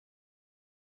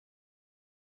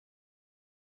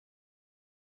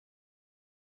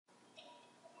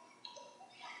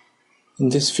In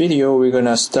this video, we're going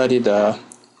to study the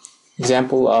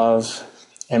example of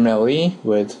MLE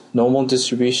with normal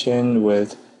distribution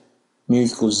with mu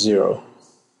equals 0.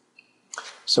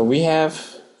 So we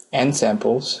have n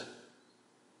samples,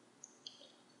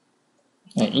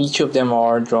 and each of them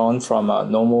are drawn from a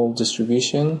normal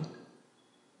distribution.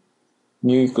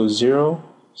 Mu equals 0,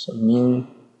 so mu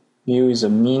is a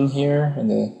mean here, and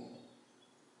the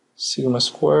sigma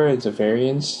square is the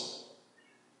variance.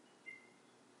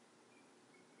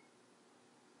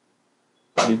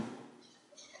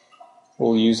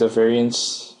 We'll use a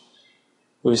variance,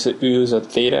 we'll use a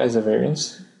theta as a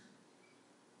variance,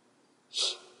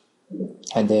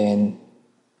 and then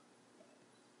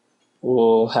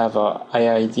we'll have a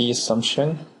IID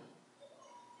assumption,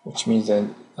 which means that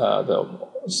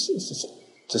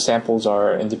the samples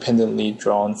are independently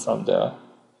drawn from the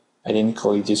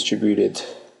identically distributed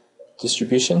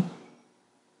distribution.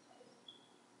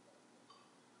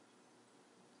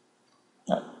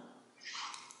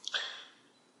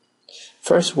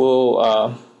 First,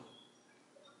 we'll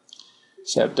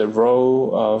set the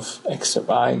row of x sub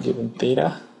I given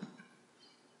theta,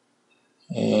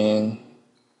 and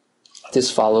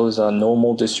this follows a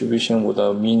normal distribution with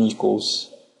a mean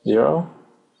equals 0.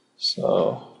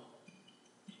 So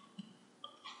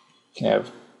you can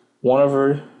have 1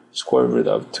 over square root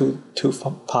of 2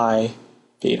 pi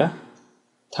theta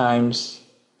times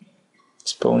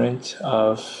exponent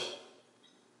of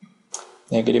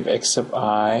negative x sub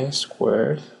I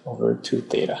squared over 2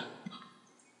 theta.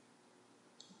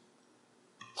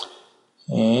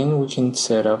 And we can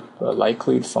set up a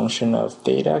likelihood function of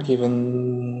theta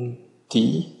given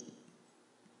d,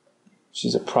 which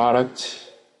is a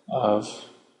product of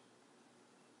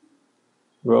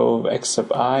row of x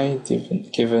sub I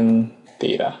given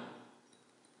theta.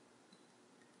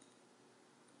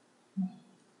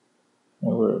 And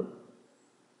we're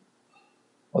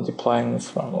multiplying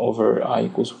from over I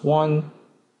equals 1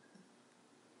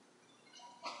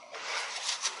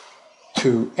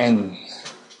 to n,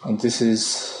 and this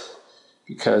is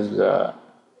because of the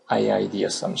IID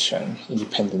assumption,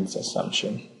 independence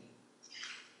assumption.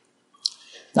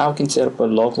 Now we can set up a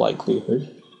log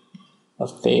likelihood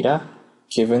of theta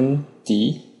given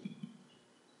d,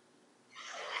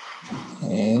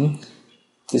 and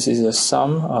this is a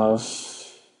sum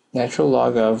of natural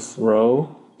log of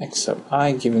rho x sub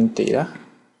I given theta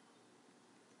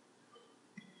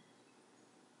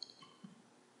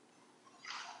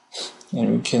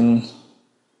and we can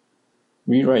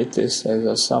rewrite this as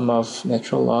a sum of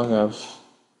natural log of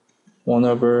 1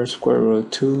 over square root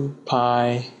of 2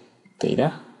 pi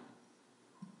theta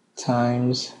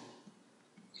times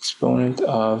exponent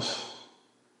of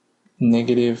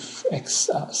negative x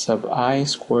sub I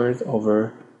squared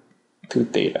over 2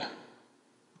 theta.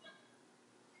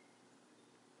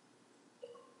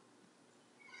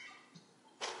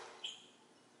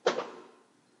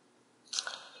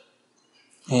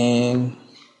 And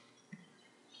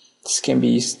this can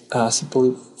be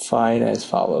simplified as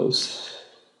follows.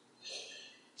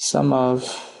 Sum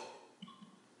of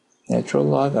natural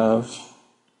log of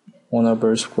 1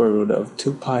 over square root of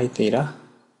 2 pi theta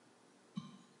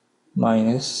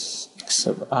minus x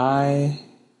sub I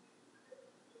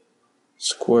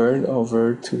squared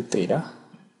over 2 theta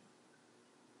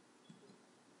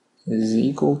is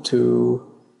equal to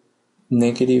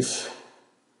negative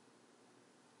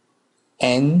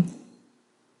n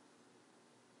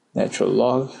natural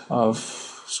log of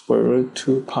square root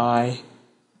 2 pi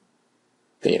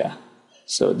theta.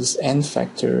 So this n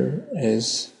factor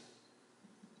is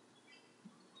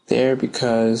there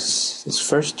because this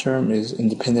first term is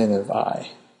independent of I.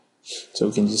 So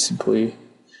we can just simply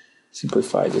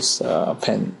simplify this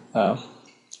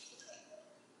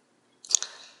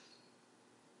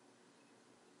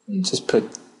just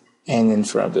put n in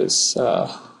front of this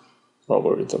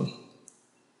logarithm.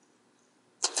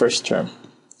 First term,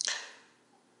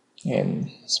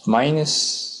 and it's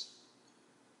minus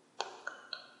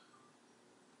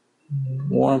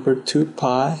 1 over 2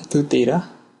 theta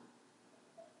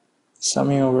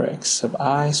summing over x sub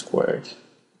I squared,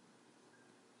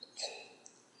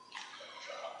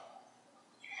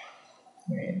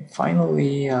 and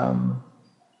finally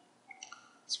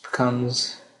this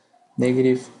becomes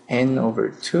negative n over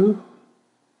 2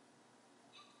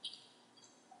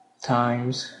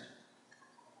 times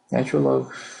natural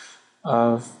log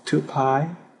of 2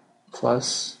 pi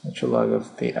plus natural log of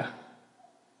theta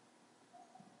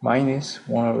minus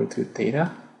 1 over 2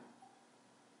 theta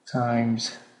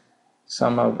times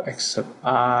sum of x sub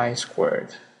I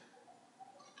squared.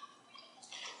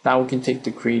 Now we can take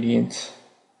the gradient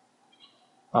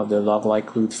of the log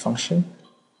likelihood function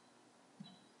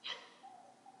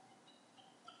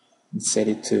and set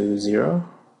it to 0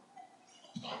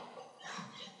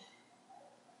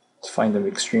 to find the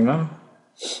extremum.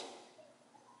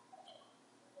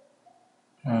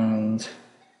 And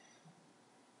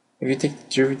if you take the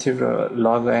derivative of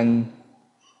log n,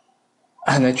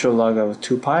 natural log of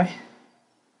 2 pi,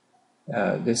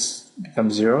 this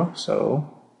becomes 0,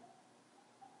 so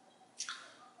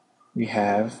we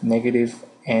have negative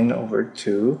n over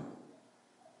 2,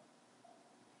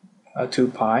 2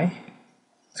 pi,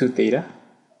 2 theta,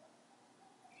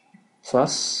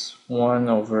 plus 1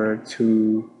 over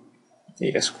 2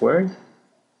 theta squared,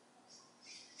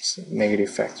 so negative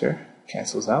factor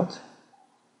cancels out,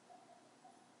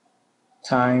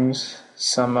 times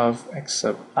sum of x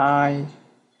sub I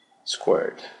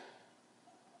squared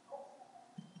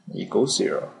equals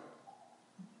 0.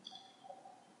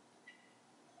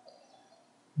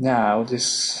 Now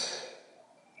this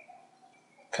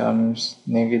becomes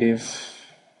negative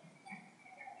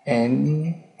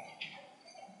n.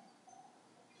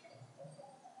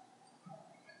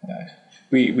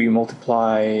 We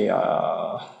multiply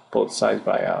both sides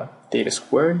by theta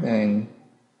squared, and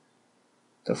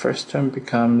the first term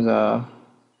becomes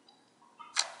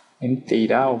n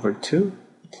theta over 2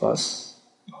 plus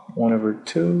 1 over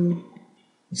 2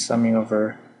 summing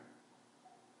over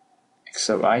x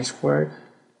sub I squared.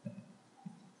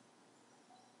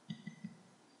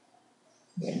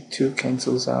 Then 2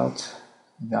 cancels out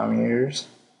denominators.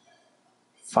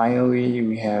 Finally,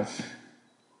 we have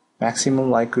maximum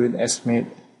likelihood estimate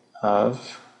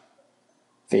of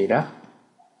theta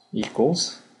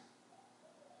equals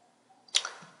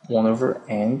 1 over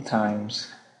n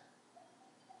times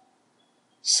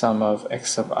sum of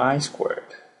x sub I squared.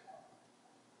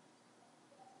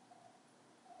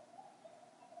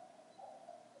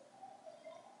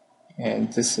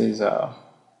 And this is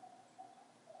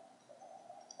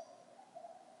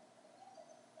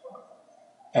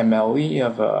MLE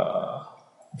of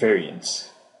variance,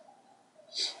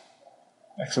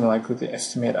 maximum likelihood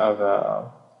estimate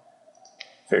of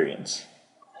variance.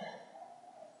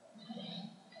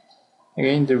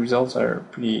 Again, the results are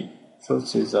pretty,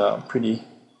 this is pretty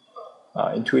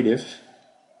intuitive.